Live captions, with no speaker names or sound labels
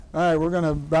All right, we're going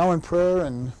to bow in prayer,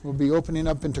 and we'll be opening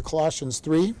up into Colossians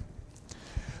 3.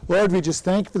 Lord, we just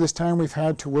thank you for this time we've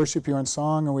had to worship you in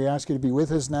song, and we ask you to be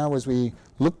with us now as we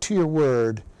look to your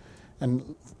word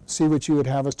and see what you would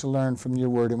have us to learn from your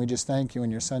word. And we just thank you in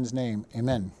your son's name.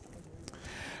 Amen.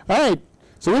 All right,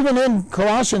 so we've been in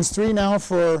Colossians 3 now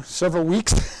for several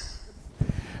weeks.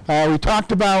 We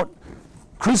talked about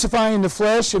crucifying the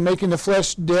flesh and making the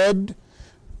flesh dead.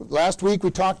 Last week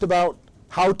we talked about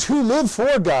how to live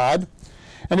for God.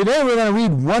 And today we're going to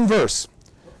read one verse.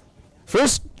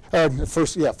 First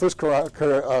Colossians,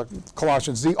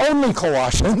 the only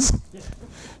Colossians,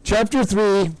 chapter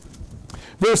 3,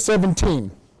 verse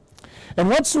 17. And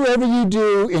whatsoever you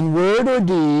do in word or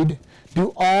deed,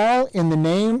 do all in the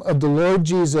name of the Lord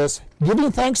Jesus,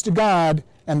 giving thanks to God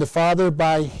and the Father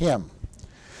by him.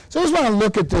 So I just want to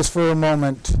look at this for a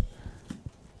moment.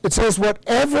 It says,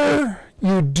 whatever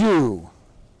you do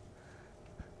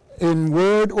in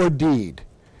word or deed.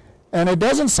 And it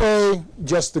doesn't say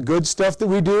just the good stuff that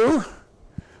we do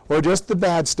or just the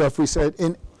bad stuff we said.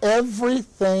 In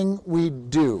everything we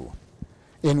do,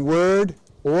 in word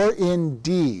or in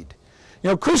deed.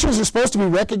 You know, Christians are supposed to be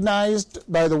recognized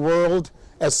by the world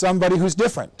as somebody who's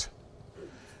different.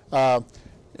 How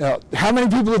many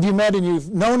people have you met and you've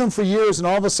known them for years and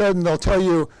all of a sudden they'll tell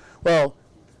you, well,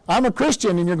 I'm a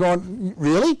Christian, and you're going,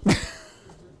 really?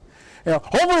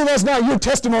 Hopefully that's not your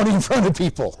testimony in front of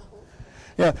people.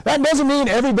 That doesn't mean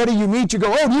everybody you meet, you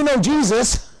go, oh, do you know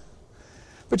Jesus?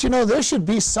 But there should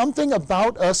be something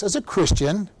about us as a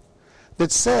Christian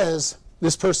that says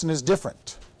this person is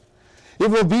different.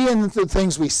 It will be in the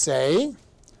things we say.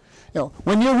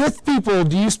 When you're with people,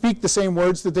 do you speak the same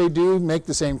words that they do, make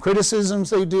the same criticisms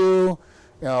they do,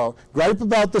 gripe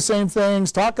about the same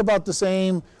things, talk about the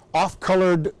same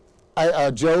off-colored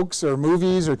jokes or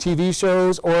movies or TV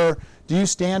shows, or do you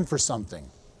stand for something?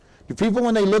 Do people,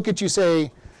 when they look at you,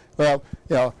 say, well,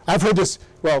 I've heard this,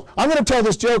 well, I'm going to tell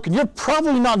this joke, and you're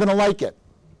probably not going to like it.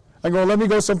 I go, let me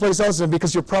go someplace else,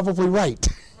 because you're probably right.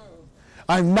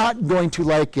 I'm not going to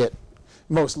like it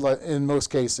in most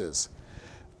cases.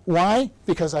 Why?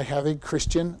 Because I have a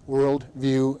Christian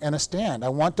worldview and a stand. I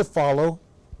want to follow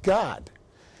God.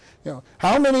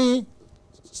 How many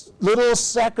little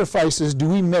sacrifices do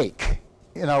we make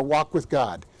in our walk with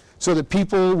God so that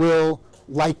people will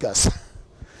like us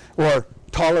or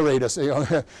tolerate us?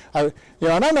 And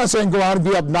I'm not saying go out and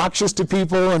be obnoxious to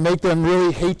people and make them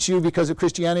really hate you because of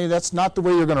Christianity. That's not the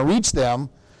way you're going to reach them.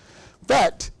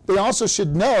 But they also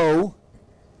should know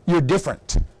you're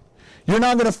different. You're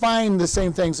not going to find the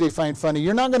same things they find funny.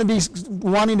 You're not going to be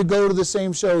wanting to go to the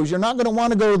same shows. You're not going to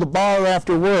want to go to the bar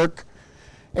after work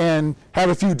and have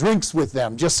a few drinks with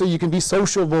them just so you can be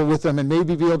sociable with them and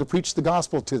maybe be able to preach the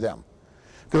gospel to them.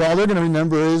 Because all they're going to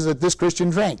remember is that this Christian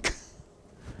drank.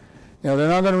 They're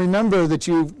not going to remember that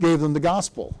you gave them the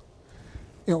gospel.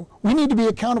 We need to be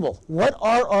accountable. What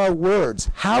are our words?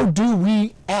 How do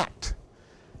we act?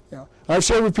 I've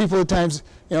shared with people at times,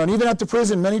 and even at the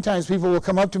prison, many times people will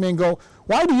come up to me and go,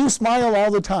 why do you smile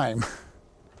all the time?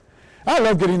 I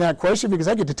love getting that question because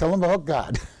I get to tell them about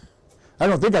God. I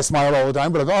don't think I smile all the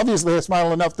time, but obviously I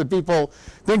smile enough that people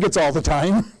think it's all the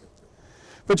time.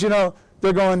 But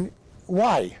they're going,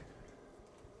 why?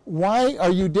 Why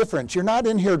are you different? You're not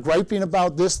in here griping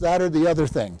about this, that, or the other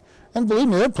thing. And believe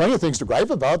me, there are plenty of things to gripe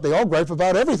about. They all gripe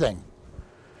about everything.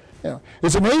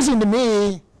 It's amazing to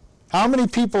me how many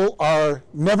people are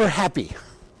never happy.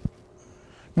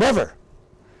 Never.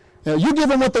 You give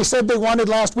them what they said they wanted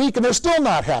last week, and they're still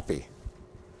not happy.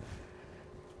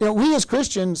 We as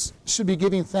Christians should be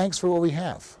giving thanks for what we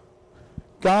have.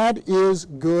 God is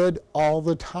good all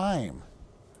the time.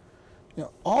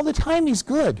 All the time he's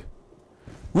good.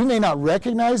 We may not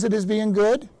recognize it as being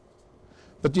good,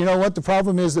 but you know what? The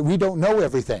problem is that we don't know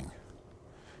everything.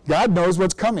 God knows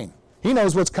what's coming. He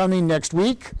knows what's coming next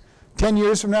week, 10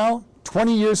 years from now,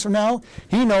 20 years from now.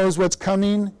 He knows what's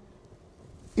coming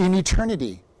in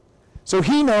eternity. So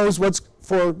he knows what's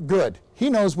for good. He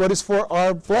knows what is for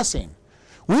our blessing.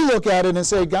 We look at it and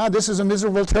say, God, this is a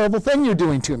miserable, terrible thing you're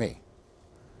doing to me.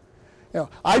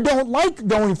 I don't like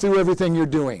going through everything you're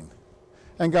doing.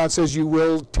 And God says, you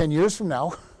will 10 years from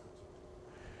now.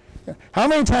 How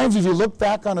many times have you looked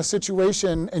back on a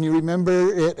situation and you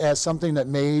remember it as something that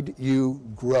made you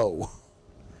grow?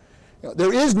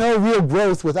 There is no real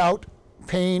growth without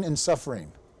pain and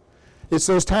suffering. It's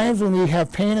those times when we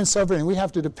have pain and suffering, we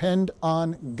have to depend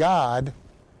on God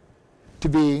to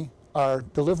be our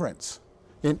deliverance.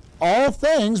 In all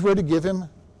things, we're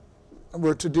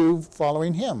to do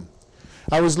following him.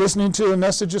 I was listening to a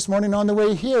message this morning on the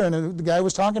way here, and the guy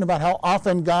was talking about how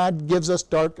often God gives us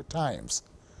dark times.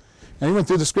 And he went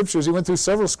through the scriptures. He went through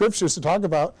several scriptures to talk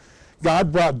about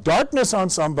God brought darkness on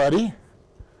somebody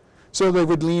so they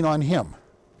would lean on him.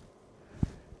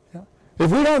 If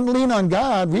we don't lean on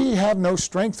God, we have no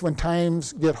strength when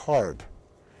times get hard.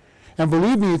 And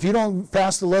believe me, if you don't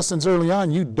pass the lessons early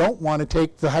on, you don't want to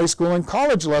take the high school and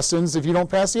college lessons if you don't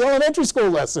pass the elementary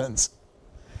school lessons.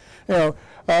 I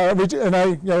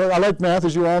like math,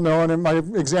 as you all know, and my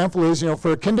example is,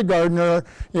 for a kindergartner,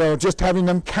 just having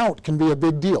them count can be a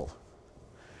big deal.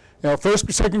 First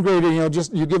or second grader,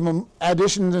 you give them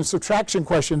addition and subtraction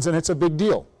questions, and it's a big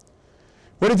deal.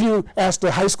 What if you asked a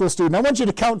high school student, I want you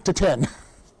to count to 10?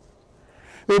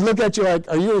 They'd look at you like,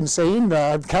 are you insane?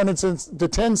 I've counted to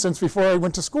 10 since before I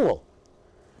went to school.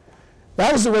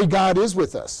 That is the way God is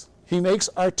with us. He makes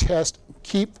our test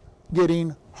keep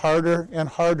getting harder and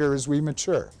harder as we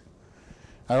mature.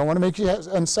 I don't want to make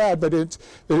you sad, but it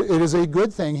is a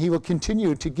good thing. He will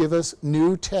continue to give us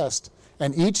new tests.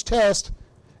 And each test,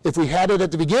 if we had it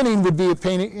at the beginning, would be a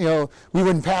pain, we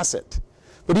wouldn't pass it.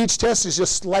 But each test is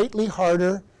just slightly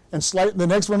harder, and the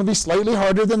next one will be slightly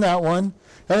harder than that one,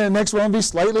 and the next one will be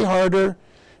slightly harder.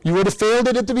 You would have failed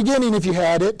it at the beginning if you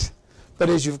had it, but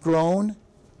as you've grown,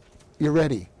 you're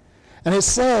ready. And it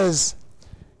says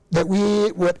that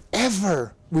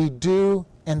whatever we do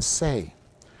and say.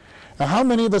 Now, how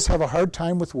many of us have a hard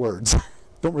time with words?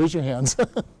 Don't raise your hands,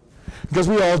 because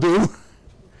we all do.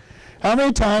 How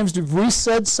many times have we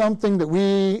said something that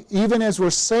we, even as we're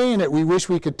saying it, we wish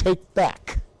we could take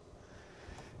back?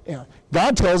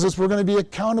 God tells us we're going to be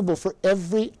accountable for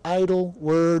every idle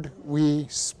word we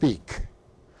speak.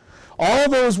 All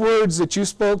those words that you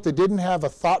spoke that didn't have a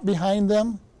thought behind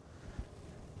them,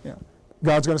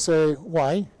 God's going to say,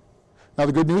 why? Now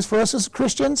the good news for us as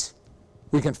Christians,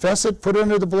 we confess it, put it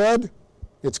under the blood,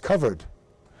 it's covered.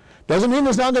 Doesn't mean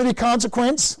there's not going to be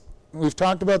consequence. We've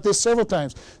talked about this several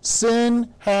times.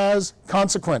 Sin has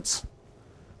consequence.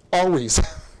 Always.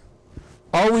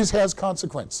 Always has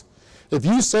consequence. If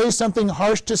you say something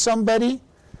harsh to somebody,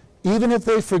 even if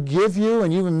they forgive you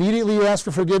and you immediately ask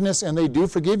for forgiveness and they do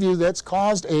forgive you, that's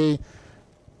caused a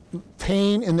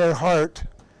pain in their heart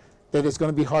that it's going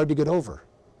to be hard to get over.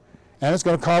 And it's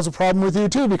going to cause a problem with you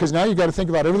too, because now you've got to think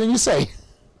about everything you say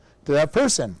to that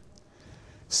person.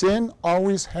 Sin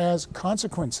always has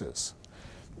consequences.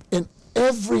 In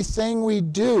everything we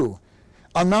do.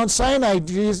 On Mount Sinai,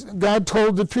 God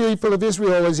told the people of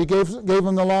Israel, as he gave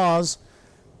them the laws,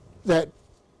 that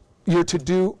you're to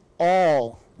do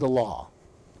all the law.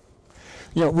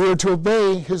 We're to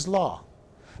obey his law.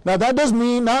 Now that does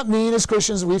not mean as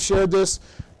Christians, we've shared this,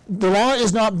 the law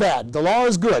is not bad. The law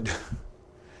is good.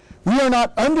 We are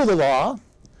not under the law.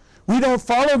 We don't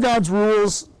follow God's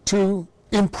rules to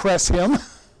impress him.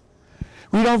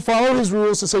 We don't follow his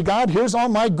rules to say, God, here's all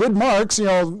my good marks.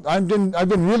 I've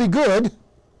been really good.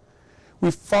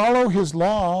 We follow his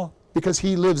law because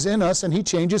he lives in us and he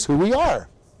changes who we are.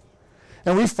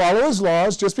 And we follow his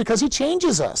laws just because he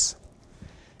changes us.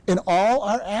 In all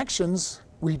our actions,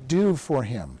 we do for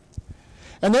him.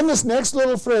 And then this next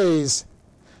little phrase,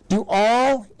 do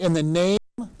all in the name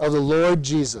of the Lord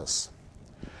Jesus.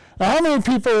 Now, how many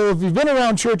people, if you've been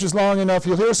around churches long enough,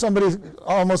 you'll hear somebody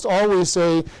almost always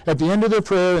say at the end of their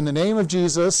prayer, in the name of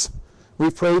Jesus,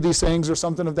 we pray these things, or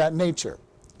something of that nature.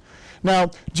 Now,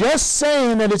 just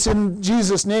saying that it's in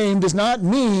Jesus' name does not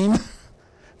mean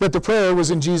that the prayer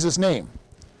was in Jesus' name.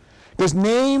 His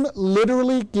name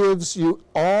literally gives you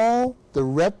all the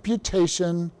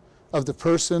reputation of the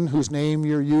person whose name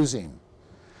you're using.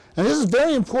 And this is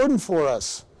very important for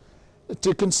us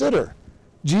to consider.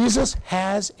 Jesus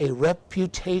has a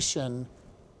reputation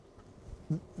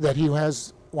that he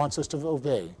wants us to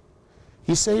obey.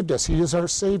 He saved us. He is our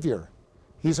Savior.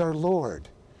 He's our Lord.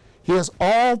 He has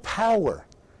all power.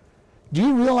 Do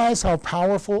you realize how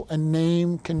powerful a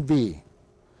name can be?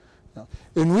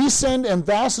 When we send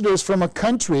ambassadors from a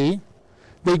country,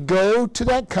 they go to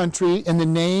that country in the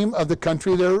name of the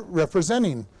country they're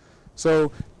representing.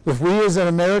 So if we as an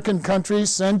American country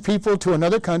send people to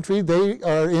another country, they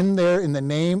are in there in the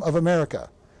name of America.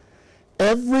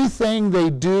 Everything they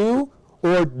do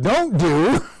or don't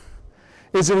do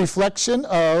is a reflection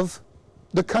of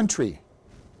the country.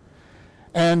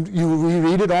 And we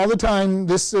read it all the time.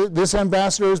 This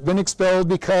ambassador has been expelled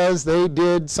because they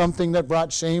did something that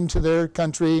brought shame to their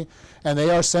country, and they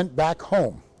are sent back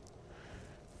home.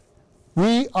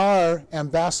 We are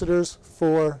ambassadors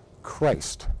for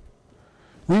Christ.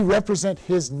 We represent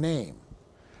his name.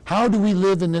 How do we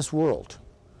live in this world?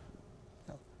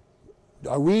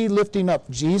 Are we lifting up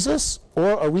Jesus,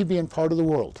 or are we being part of the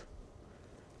world?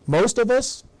 Most of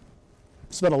us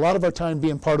spend a lot of our time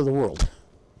being part of the world,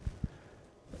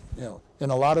 in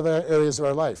a lot of areas of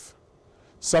our life.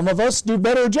 Some of us do a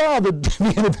better job at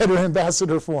being a better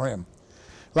ambassador for him.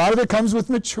 A lot of it comes with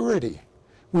maturity.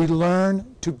 We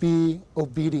learn to be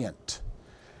obedient.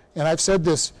 And I've said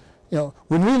this,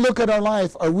 when we look at our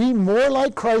life, are we more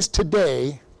like Christ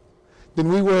today than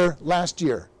we were last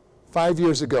year, 5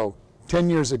 years ago, 10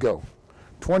 years ago,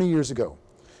 20 years ago?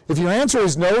 If your answer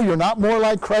is no, you're not more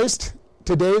like Christ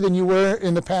today than you were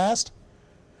in the past,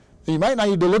 then you might not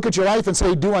need to look at your life and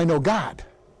say, do I know God?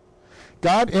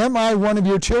 God, am I one of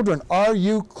your children? Are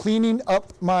you cleaning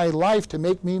up my life to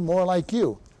make me more like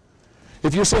you?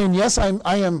 If you're saying, yes,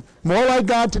 I am more like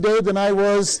God today than I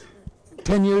was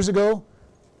 10 years ago,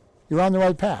 you're on the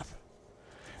right path.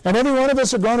 And every one of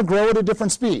us are going to grow at a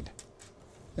different speed.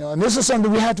 And this is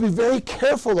something we have to be very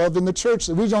careful of in the church,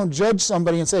 that we don't judge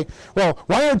somebody and say, well,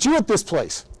 why aren't you at this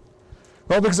place?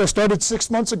 Well, because I started 6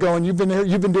 months ago and you've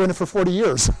been doing it for 40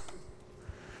 years.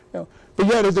 But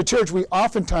yet at the church, we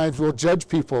oftentimes will judge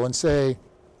people and say,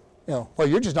 well,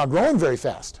 you're just not growing very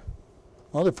fast.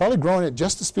 Well, they're probably growing at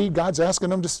just the speed God's asking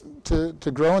them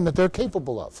to grow and that they're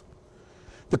capable of.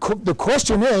 The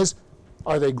question is,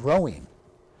 are they growing?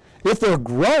 If they're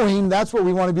growing, that's what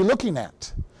we want to be looking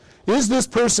at. Is this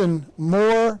person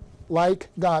more like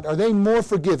God? Are they more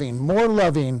forgiving, more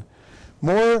loving,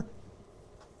 more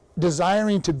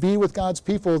desiring to be with God's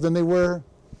people than they were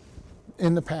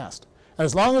in the past? And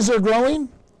as long as they're growing,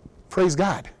 praise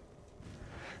God.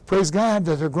 Praise God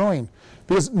that they're growing.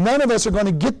 Because none of us are going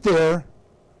to get there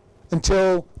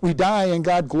until we die and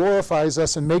God glorifies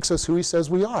us and makes us who he says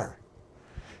we are.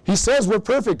 He says we're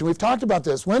perfect, and we've talked about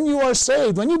this. When you are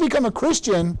saved, when you become a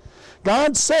Christian,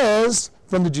 God says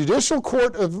from the judicial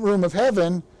courtroom of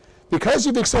heaven, because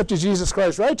you've accepted Jesus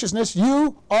Christ's righteousness,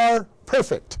 you are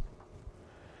perfect.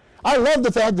 I love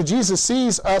the fact that Jesus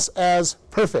sees us as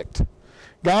perfect.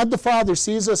 God the Father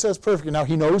sees us as perfect. Now,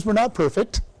 he knows we're not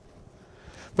perfect,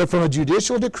 but from a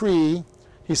judicial decree,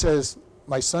 he says,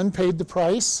 my son paid the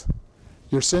price,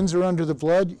 your sins are under the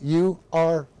blood, you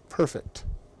are perfect.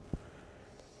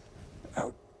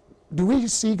 Now, do we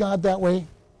see God that way?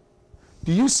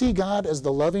 Do you see God as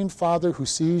the loving Father who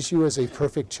sees you as a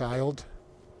perfect child?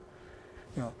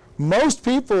 Most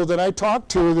people that I talk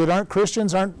to that aren't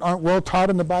Christians, aren't well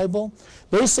taught in the Bible,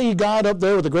 they see God up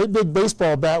there with a great big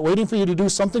baseball bat waiting for you to do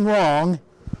something wrong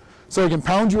so he can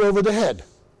pound you over the head.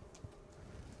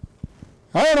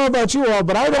 I don't know about you all,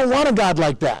 but I don't want a God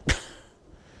like that.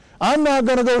 I'm not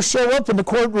going to go show up in the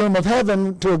courtroom of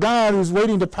heaven to a God who's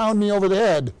waiting to pound me over the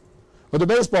head with a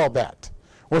baseball bat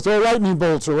or throw lightning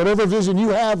bolts or whatever vision you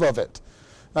have of it.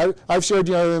 I've shared,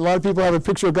 a lot of people have a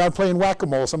picture of God playing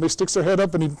whack-a-mole. Somebody sticks their head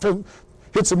up and he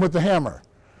hits them with the hammer.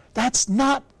 That's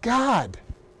not God.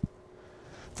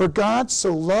 For God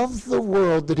so loved the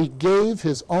world that he gave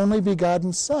his only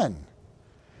begotten Son.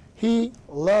 He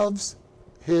loves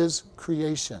his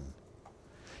creation.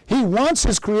 He wants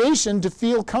his creation to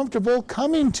feel comfortable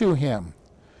coming to him.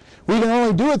 We can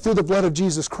only do it through the blood of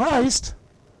Jesus Christ.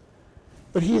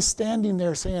 But he is standing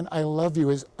there saying, I love you.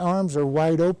 His arms are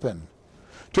wide open.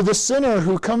 To the sinner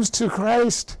who comes to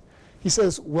Christ, he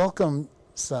says, welcome,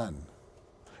 son.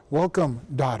 Welcome,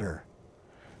 daughter.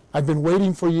 I've been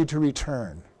waiting for you to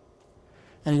return.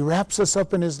 And he wraps us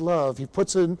up in his love. He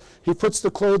puts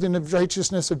the clothing of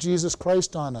righteousness of Jesus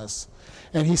Christ on us.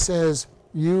 And he says,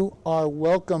 you are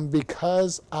welcome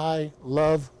because I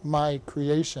love my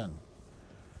creation.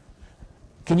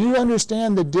 Can you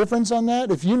understand the difference on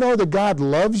that? If you know that God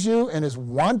loves you and is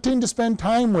wanting to spend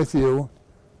time with you,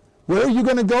 where are you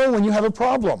going to go when you have a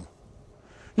problem?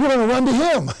 You're going to run to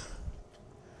him.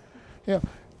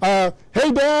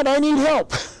 Hey, Dad, I need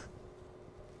help.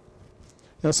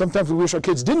 Sometimes we wish our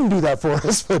kids didn't do that for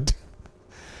us, but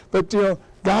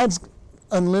God's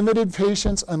unlimited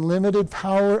patience, unlimited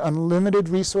power, unlimited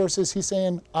resources. He's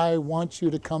saying, I want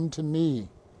you to come to me.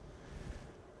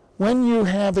 When you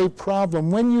have a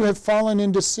problem, when you have fallen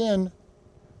into sin,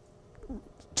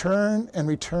 turn and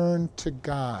return to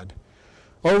God.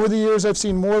 Over the years, I've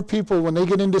seen more people, when they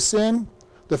get into sin,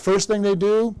 the first thing they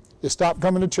do is stop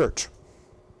coming to church.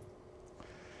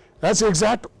 That's the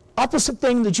exact opposite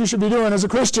thing that you should be doing as a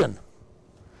Christian.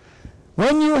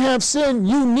 When you have sin,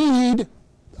 you need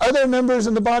other members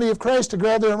in the body of Christ to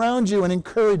gather around you and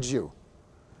encourage you.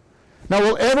 Now,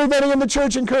 will everybody in the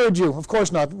church encourage you? Of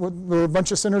course not. We're a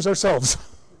bunch of sinners ourselves.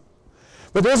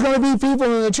 But there's going to be people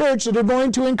in the church that are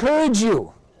going to encourage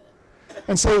you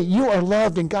and say, you are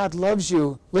loved and God loves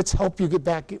you. Let's help you get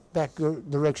back the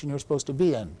direction you're supposed to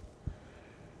be in.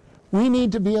 We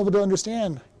need to be able to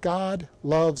understand God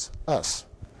loves us.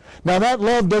 Now, that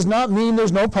love does not mean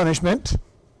there's no punishment.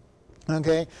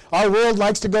 Okay? Our world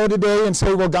likes to go today and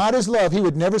say, well, God is love. He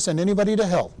would never send anybody to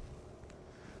hell.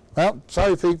 Well,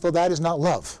 sorry people, that is not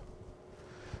love.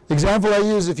 Example I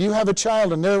use, if you have a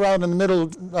child and they're out in the middle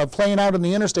playing out in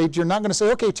the interstate, you're not going to say,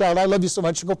 okay, child, I love you so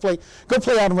much, go play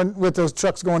out with those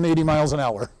trucks going 80 miles an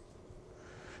hour.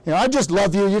 I just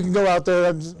love you, you can go out there,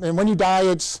 and when you die,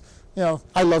 it's,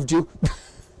 I loved you.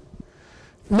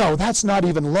 No, that's not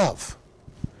even love.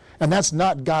 And that's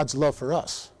not God's love for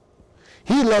us.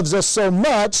 He loves us so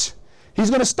much, he's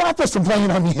going to stop us from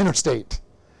playing on the interstate.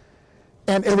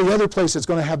 And every other place it's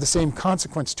going to have the same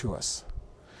consequence to us.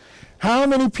 How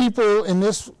many people in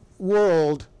this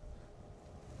world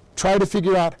try to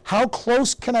figure out how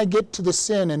close can I get to the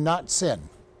sin and not sin?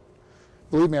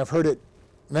 Believe me, I've heard it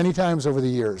many times over the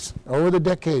years, over the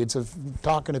decades of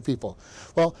talking to people.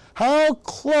 Well, how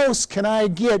close can I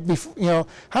get,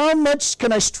 how much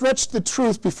can I stretch the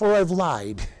truth before I've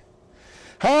lied?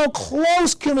 How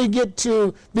close can we get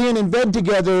to being in bed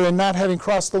together and not having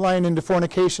crossed the line into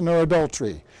fornication or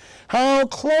adultery? How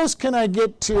close can I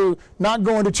get to not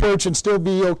going to church and still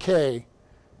be okay?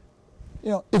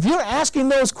 If you're asking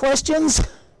those questions,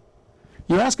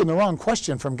 you're asking the wrong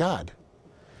question from God.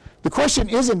 The question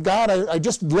isn't, God, I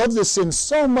just love this sin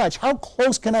so much. How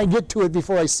close can I get to it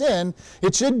before I sin?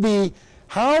 It should be,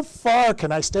 how far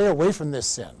can I stay away from this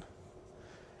sin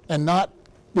and not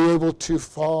be able to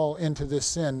fall into this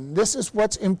sin? This is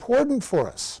what's important for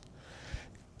us.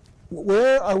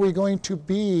 Where are we going to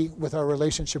be with our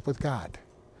relationship with God?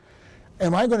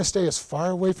 Am I going to stay as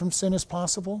far away from sin as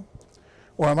possible?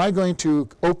 Or am I going to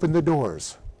open the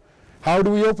doors? How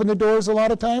do we open the doors a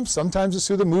lot of times? Sometimes it's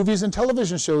through the movies and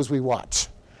television shows we watch.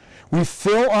 We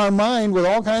fill our mind with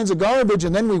all kinds of garbage,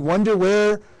 and then we wonder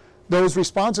where those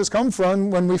responses come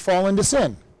from when we fall into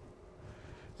sin.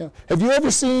 Have you ever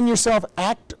seen yourself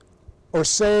act or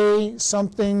say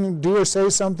something, do or say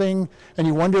something, and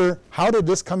you wonder, how did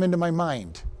this come into my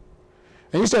mind?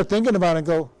 And you start thinking about it and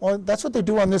go, well, that's what they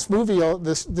do on this movie,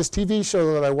 this TV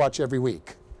show that I watch every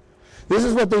week. This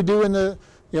is what they do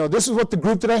this is what the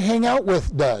group that I hang out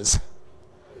with does.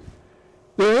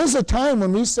 There is a time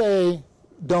when we say,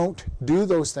 don't do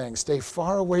those things. Stay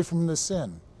far away from the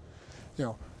sin.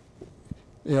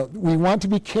 We want to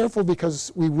be careful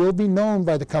because we will be known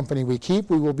by the company we keep.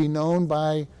 We will be known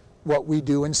by what we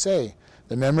do and say.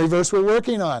 The memory verse we're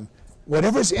working on,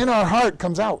 whatever's in our heart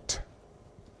comes out.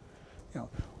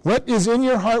 What is in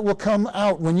your heart will come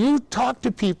out. When you talk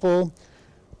to people,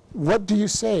 what do you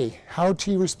say? How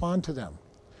do you respond to them?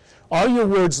 Are your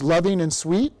words loving and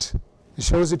sweet? It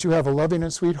shows that you have a loving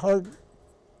and sweet heart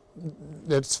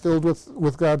that's filled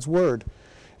with God's word.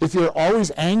 If you're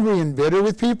always angry and bitter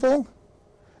with people,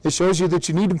 it shows you that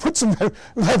you need to put some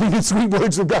loving and sweet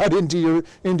words of God into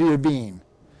your being.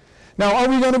 Now, are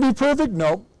we going to be perfect?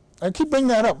 No. I keep bringing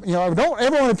that up. I don't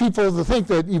ever want people to think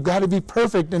that you've got to be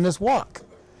perfect in this walk.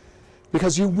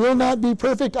 Because you will not be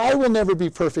perfect. I will never be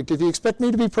perfect. If you expect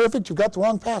me to be perfect, you've got the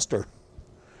wrong pastor.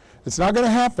 It's not going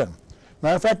to happen.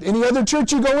 Matter of fact, any other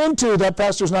church you go into, that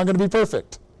pastor's not going to be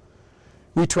perfect.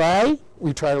 We try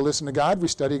to listen to God, we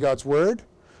study God's word.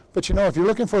 But if you're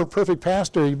looking for a perfect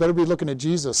pastor, you better be looking at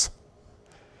Jesus.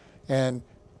 And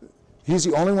he's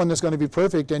the only one that's going to be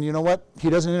perfect, and you know what? He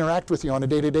doesn't interact with you on a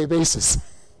day-to-day basis.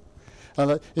 We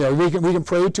can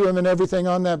pray to him and everything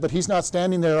on that, but he's not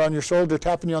standing there on your shoulder,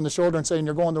 tapping you on the shoulder and saying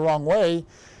you're going the wrong way,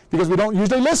 because we don't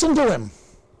usually listen to him.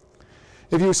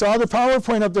 If you saw the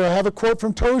PowerPoint up there, I have a quote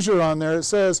from Tozer on there. It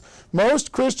says,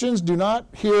 most Christians do not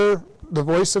hear the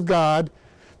voice of God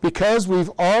because we've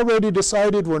already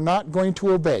decided we're not going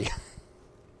to obey.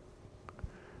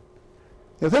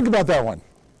 Now think about that one.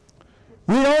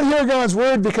 We don't hear God's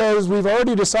word because we've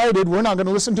already decided we're not going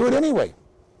to listen to it anyway.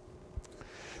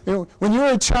 When you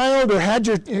were a child or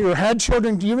had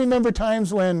children, do you remember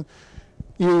times when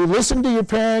you listened to your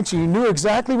parents, you knew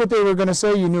exactly what they were going to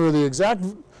say, you knew the exact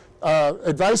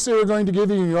advice they were going to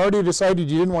give you, and you already decided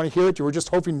you didn't want to hear it, you were just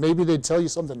hoping maybe they'd tell you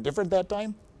something different that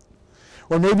time?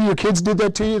 Or maybe your kids did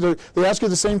that to you. They ask you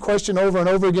the same question over and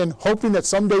over again, hoping that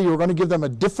someday you were going to give them a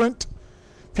different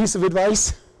piece of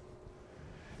advice.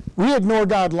 We ignore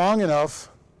God long enough,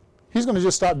 he's going to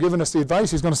just stop giving us the advice.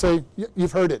 He's going to say,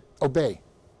 you've heard it, obey.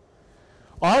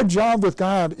 Our job with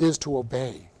God is to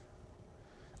obey.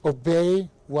 Obey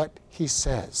what he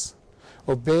says.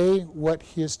 Obey what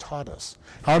he has taught us.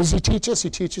 How does he teach us? He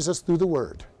teaches us through the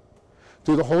word,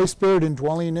 through the Holy Spirit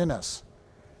indwelling in us.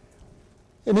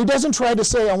 And he doesn't try to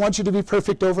say, I want you to be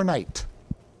perfect overnight.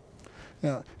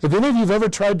 If any of you have ever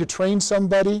tried to train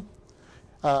somebody,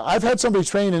 I've had somebody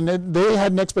train and they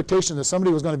had an expectation that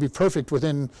somebody was going to be perfect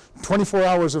within 24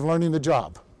 hours of learning the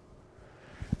job.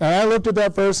 And I looked at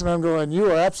that person and I'm going,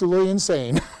 you are absolutely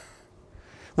insane.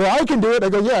 Well, I can do it. I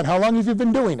go, yeah, and how long have you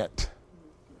been doing it?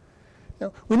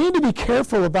 We need to be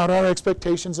careful about our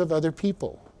expectations of other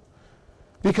people,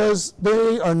 because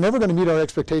they are never going to meet our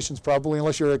expectations probably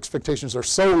unless your expectations are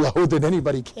so low that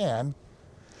anybody can.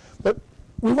 But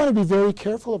we want to be very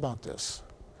careful about this.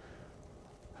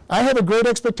 I have a great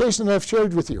expectation that I've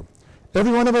shared with you.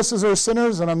 Every one of us are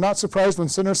sinners, and I'm not surprised when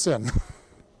sinners sin.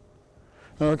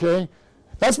 Okay?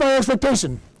 That's my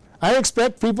expectation. I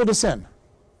expect people to sin.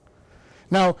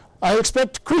 Now, I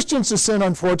expect Christians to sin,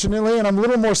 unfortunately, and I'm a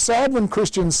little more sad when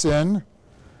Christians sin,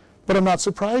 but I'm not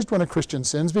surprised when a Christian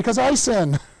sins because I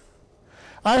sin.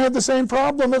 I have the same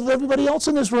problem as everybody else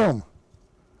in this room.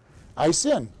 I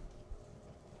sin.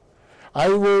 I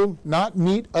will not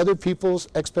meet other people's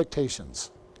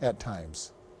expectations at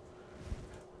times.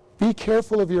 Be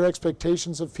careful of your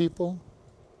expectations of people,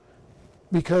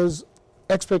 because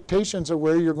expectations are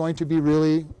where you're going to be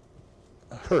really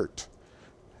hurt.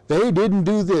 They didn't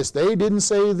do this. They didn't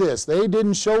say this. They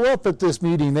didn't show up at this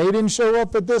meeting. They didn't show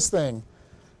up at this thing.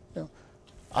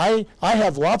 I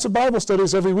have lots of Bible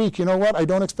studies every week. You know what? I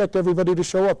don't expect everybody to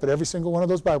show up at every single one of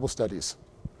those Bible studies.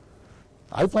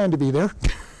 I plan to be there.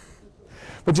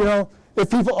 But if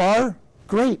people are,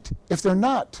 great. If they're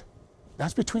not,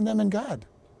 that's between them and God.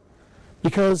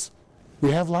 Because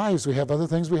we have lives. We have other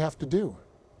things we have to do.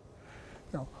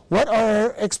 What are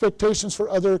our expectations for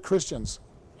other Christians?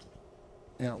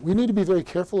 We need to be very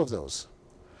careful of those.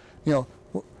 We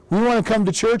want to come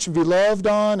to church and be loved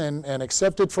on and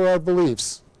accepted for our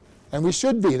beliefs. And we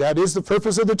should be. That is the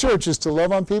purpose of the church, is to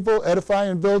love on people, edify,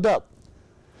 and build up.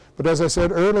 But as I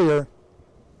said earlier,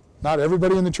 not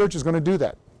everybody in the church is going to do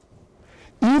that.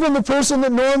 Even the person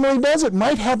that normally does it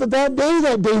might have a bad day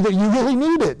that you really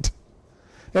need it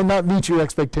and not meet your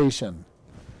expectation.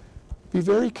 Be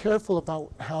very careful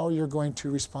about how you're going to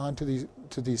respond to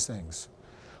these things.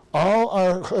 All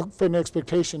our hope and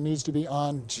expectation needs to be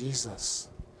on Jesus.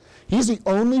 He's the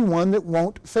only one that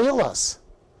won't fail us.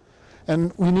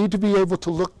 And we need to be able to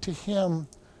look to him,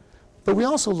 but we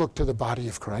also look to the body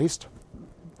of Christ.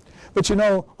 But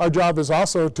our job is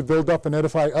also to build up and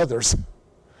edify others.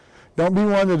 Don't be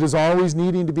one that is always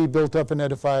needing to be built up and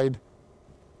edified.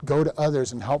 Go to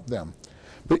others and help them.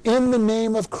 But in the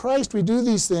name of Christ, we do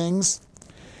these things.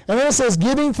 And then it says,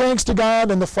 giving thanks to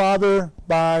God and the Father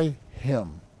by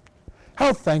him.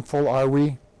 How thankful are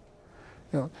we?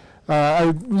 I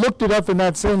looked it up in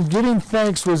that same, giving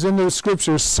thanks was in the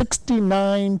scriptures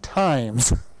 69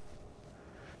 times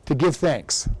to give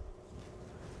thanks.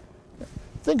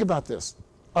 Think about this.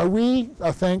 Are we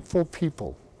a thankful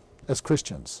people as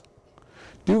Christians?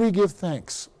 Do we give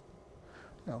thanks?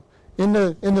 In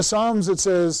the Psalms it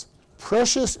says,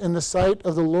 precious in the sight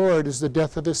of the Lord is the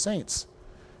death of his saints.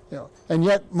 And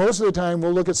yet most of the time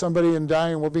we'll look at somebody and die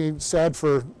and we'll be sad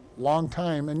for a long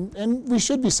time. And we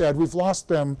should be sad. We've lost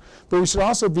them. But we should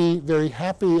also be very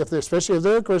happy, especially if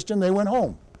they're a Christian, they went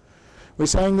home. We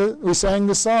sang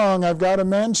the song, I've Got a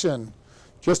Mansion,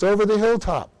 just over the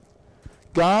hilltop.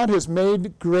 God has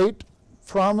made great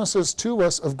promises to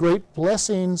us of great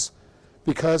blessings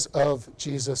because of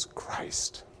Jesus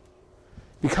Christ.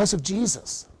 Because of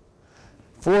Jesus.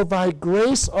 For by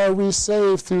grace are we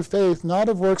saved through faith, not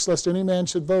of works, lest any man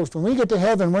should boast. When we get to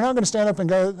heaven, we're not going to stand up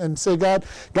and say, God,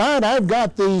 I've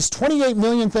got these 28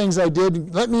 million things I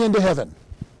did. Let me into heaven.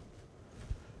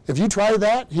 If you try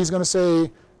that, he's going to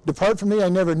say, depart from me, I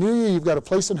never knew you. You've got a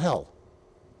place in hell.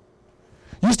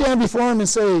 You stand before him and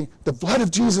say, the blood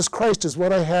of Jesus Christ is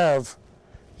what I have.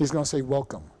 He's going to say,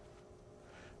 welcome.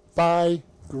 By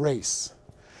grace.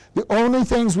 The only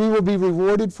things we will be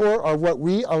rewarded for are what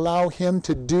we allow him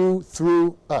to do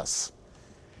through us.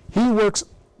 He works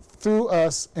through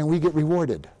us and we get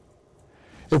rewarded.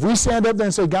 If we stand up there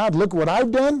and say, God, look what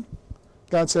I've done,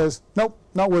 God says, nope,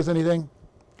 not worth anything.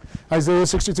 Isaiah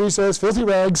 63 says, filthy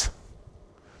rags.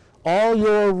 All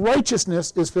your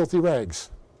righteousness is filthy rags.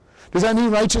 Does that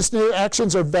mean righteous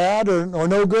actions are bad or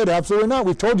no good? Absolutely not.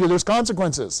 We've told you there's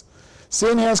consequences.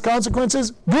 Sin has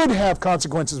consequences. Good have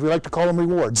consequences. We like to call them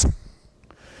rewards.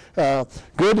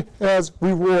 Good has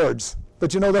rewards.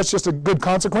 But that's just a good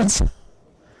consequence.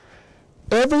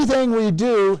 Everything we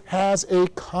do has a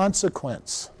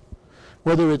consequence,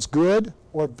 whether it's good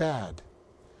or bad.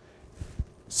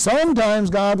 Sometimes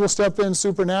God will step in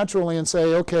supernaturally and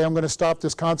say, okay, I'm going to stop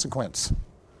this consequence.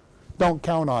 Don't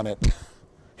count on it.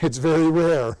 It's very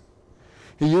rare.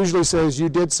 He usually says, you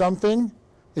did something,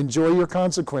 enjoy your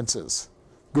consequences,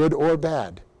 good or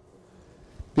bad.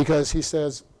 Because he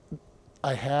says,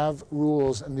 I have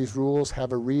rules, and these rules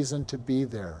have a reason to be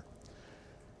there.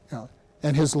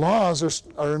 And his laws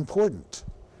are important.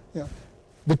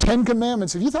 The Ten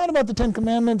Commandments, have you thought about the Ten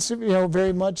Commandments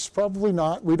very much? Probably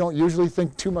not. We don't usually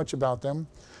think too much about them.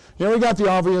 We got the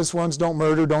obvious ones: don't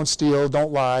murder, don't steal,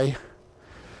 don't lie.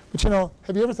 But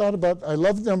have you ever thought about, I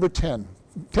love number 10.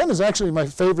 10 is actually my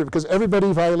favorite because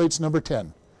everybody violates number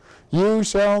 10. You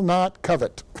shall not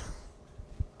covet.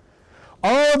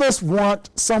 All of us want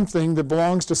something that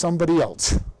belongs to somebody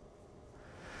else.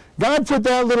 God put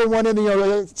that little one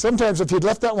in sometimes if you'd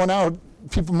left that one out,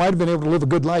 people might have been able to live a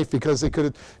good life because they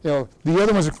could have, the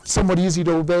other ones are somewhat easy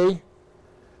to obey.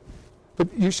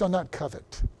 But you shall not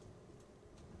covet.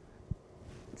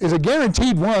 Is a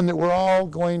guaranteed one that we're all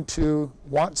going to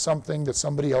want something that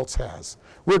somebody else has.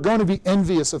 We're going to be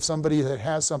envious of somebody that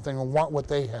has something and want what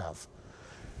they have.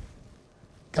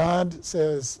 God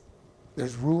says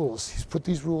there's rules. He's put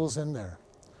these rules in there.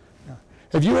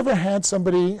 Have you ever had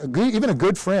somebody, even a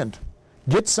good friend,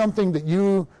 get something that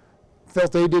you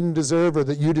felt they didn't deserve or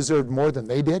that you deserved more than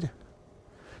they did?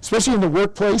 Especially in the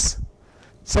workplace.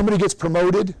 Somebody gets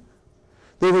promoted.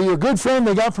 They were your good friend,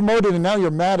 they got promoted, and now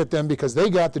you're mad at them because they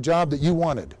got the job that you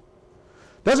wanted.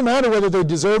 Doesn't matter whether they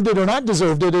deserved it or not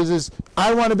deserved it. It is,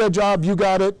 I wanted that job, you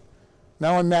got it,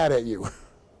 now I'm mad at you.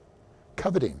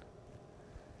 Coveting.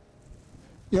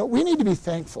 We need to be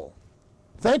thankful.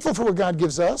 Thankful for what God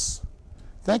gives us.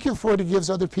 Thankful for what He gives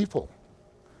other people.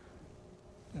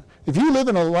 If you live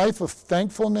in a life of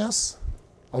thankfulness,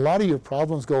 a lot of your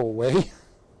problems go away.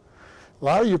 A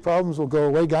lot of your problems will go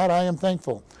away. God, I am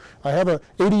thankful. I have a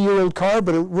 80-year-old car,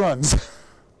 but it runs.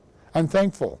 I'm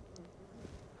thankful.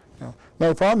 Now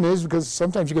the problem is because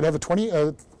sometimes you could have a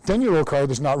 10-year-old car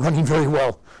that's not running very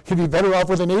well. You'd be better off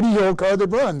with an 80-year-old car that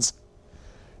runs.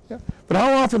 Yeah. But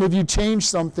how often have you changed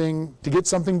something to get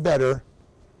something better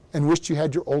and wished you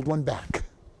had your old one back?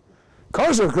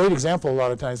 Cars are a great example a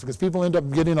lot of times because people end up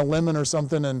getting a lemon or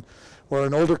something or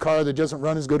an older car that doesn't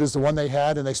run as good as the one they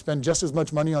had, and they spend just as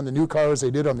much money on the new car as they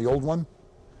did on the old one.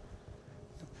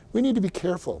 We need to be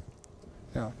careful.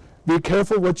 Be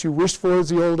careful what you wish for, as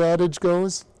the old adage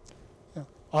goes.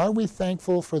 Are we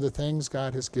thankful for the things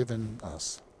God has given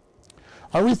us?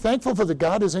 Are we thankful for that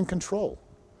God is in control?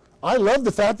 I love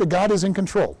the fact that God is in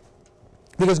control.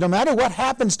 Because no matter what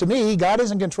happens to me, God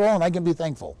is in control and I can be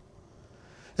thankful.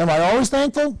 Am I always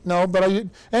thankful? No, but I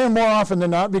am more often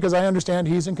than not because I understand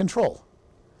He's in control.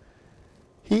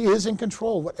 He is in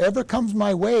control. Whatever comes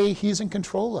my way, He's in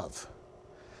control of.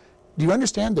 Do you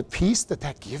understand the peace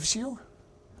that gives you?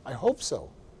 I hope so.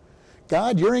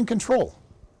 God, you're in control.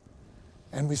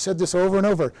 And we've said this over and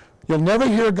over. You'll never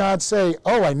hear God say,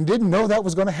 oh, I didn't know that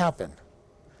was going to happen.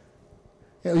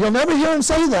 You'll never hear Him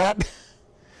say that.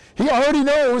 He already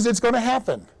knows it's going to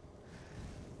happen.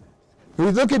 We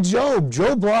look at Job.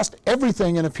 Job lost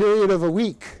everything in a period of a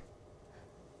week,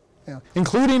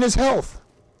 including his health.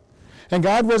 And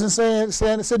God wasn't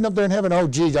sitting up there in heaven, oh,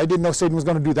 geez, I didn't know Satan was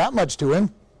going to do that much to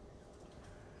him.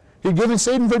 He'd given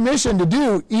Satan permission to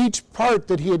do each part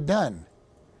that he had done.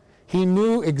 He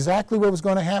knew exactly what was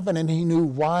going to happen, and he knew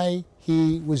why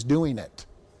he was doing it.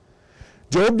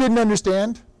 Job didn't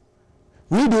understand.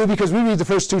 We do because we read the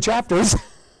first 2 chapters.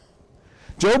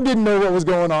 Job didn't know what was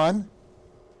going on.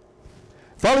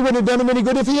 Probably wouldn't have done him any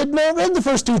good if he had not read the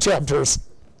first 2 chapters.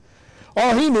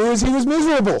 All he knew is he was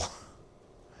miserable.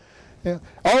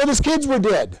 All of his kids were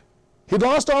dead. He'd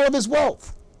lost all of his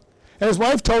wealth. And his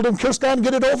wife told him, curse God and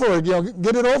get it over,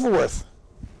 get it over with.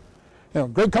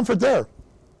 Great comfort there.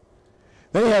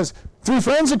 Then he has 3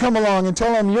 friends that come along and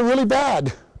tell him, you're really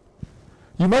bad.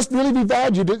 You must really be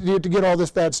bad to get all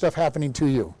this bad stuff happening to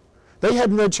you. They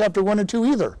hadn't read chapter 1 and 2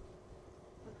 either.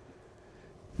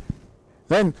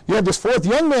 Then you had this 4th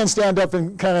young man stand up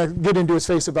and kind of get into his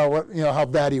face about how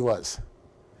bad he was.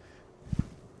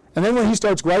 And then when he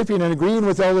starts griping and agreeing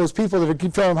with all those people that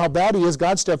keep telling him how bad he is,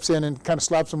 God steps in and kind of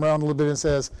slaps him around a little bit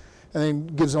and then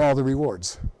gives him all the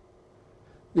rewards.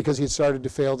 Because he had started to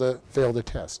fail the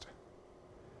test.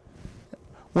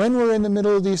 When we're in the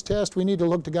middle of these tests, we need to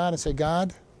look to God and say,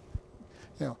 God,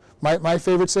 my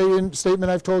favorite statement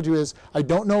I've told you is, I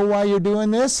don't know why you're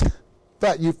doing this,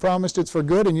 but you've promised it's for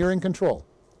good and you're in control.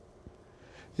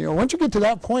 Once you get to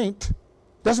that point,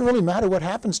 it doesn't really matter what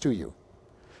happens to you.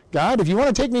 God, if you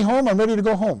want to take me home, I'm ready to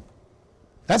go home.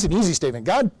 That's an easy statement.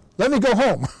 God, let me go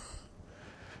home.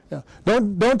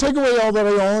 Don't take away all that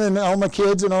I own and all my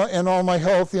kids and all my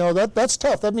health. That's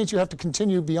tough. That means you have to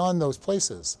continue beyond those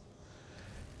places.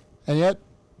 And yet,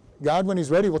 God, when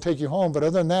He's ready, will take you home. But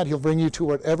other than that, He'll bring you to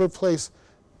whatever place.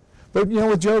 But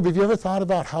with Job, have you ever thought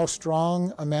about how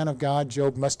strong a man of God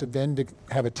Job must have been to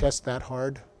have a test that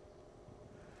hard?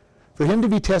 For him to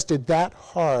be tested that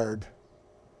hard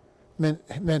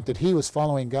meant that he was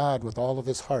following God with all of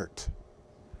his heart.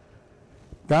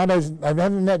 God, I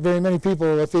haven't met very many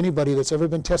people, if anybody, that's ever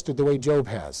been tested the way Job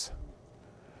has.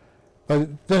 But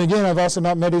then again, I've also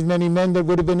not met as many men that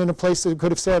would have been in a place that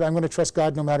could have said, I'm going to trust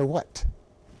God no matter what.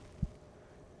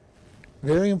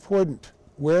 Very important.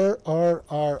 Where are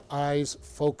our eyes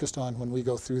focused on when we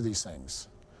go through these things?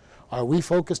 Are we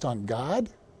focused on God,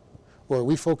 or are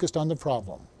we focused on the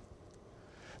problem?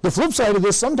 The flip side of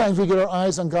this, sometimes we get our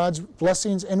eyes on God's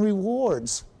blessings and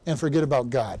rewards and forget about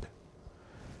God.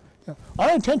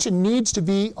 Our attention needs to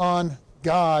be on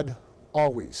God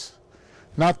always.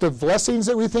 Not the blessings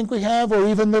that we think we have or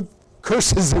even the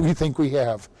curses that we think we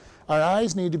have. Our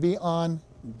eyes need to be on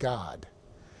God.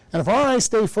 And if our eyes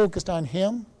stay focused on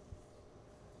Him,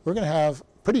 we're going to have a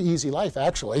pretty easy life,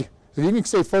 actually. If you can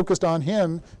stay focused on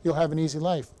Him, you'll have an easy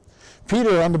life.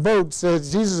 Peter on the boat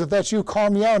says, Jesus, if that's you, call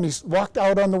me out. And he walked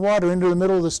out on the water into the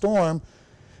middle of the storm.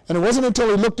 And it wasn't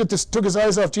until he took his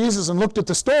eyes off Jesus and looked at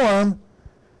the storm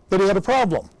that he had a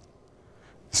problem.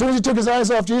 As soon as he took his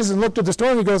eyes off Jesus and looked at the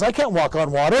storm, he goes, I can't walk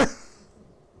on water.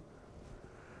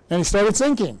 And he started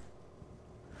sinking.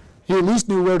 He at least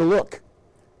knew where to look.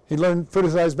 He put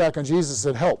his eyes back on Jesus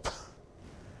and said, help.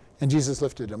 And Jesus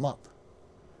lifted him up.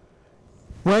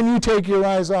 When you take your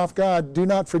eyes off God, do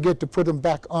not forget to put them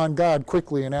back on God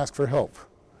quickly and ask for help,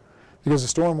 because the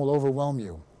storm will overwhelm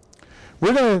you.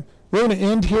 We're going to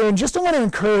end here, and just I want to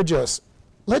encourage us.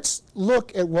 Let's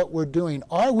look at what we're doing.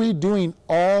 Are we doing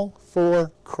all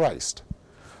for Christ?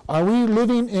 Are we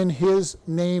living in His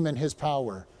name and His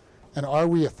power? And are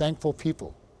we a thankful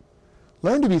people?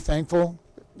 Learn to be thankful.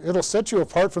 It'll set you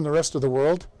apart from the rest of the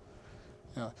world.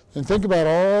 And think about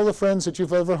all the friends that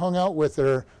you've ever hung out with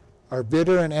that are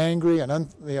bitter and angry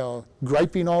and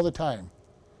griping all the time.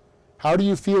 How do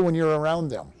you feel when you're around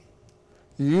them?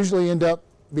 You usually end up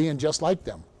being just like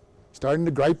them, starting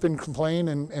to gripe and complain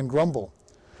and grumble.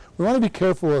 We want to be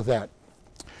careful of that.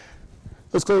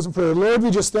 Let's close in prayer. Lord,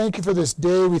 we just thank you for this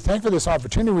day. We thank you for this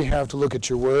opportunity we have to look at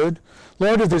your word.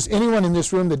 Lord, if there's anyone in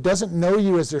this room that doesn't know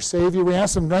you as their Savior, we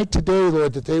ask them right today,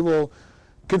 Lord, that they will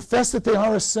confess that they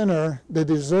are a sinner, they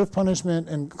deserve punishment,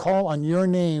 and call on your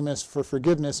name as for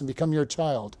forgiveness and become your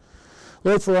child.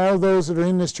 Lord, for all those that are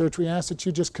in this church, we ask that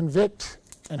you just convict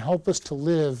and help us to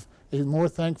live a more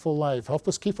thankful life. Help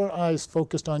us keep our eyes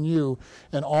focused on you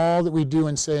and all that we do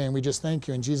and say, and we just thank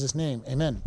you in Jesus' name. Amen.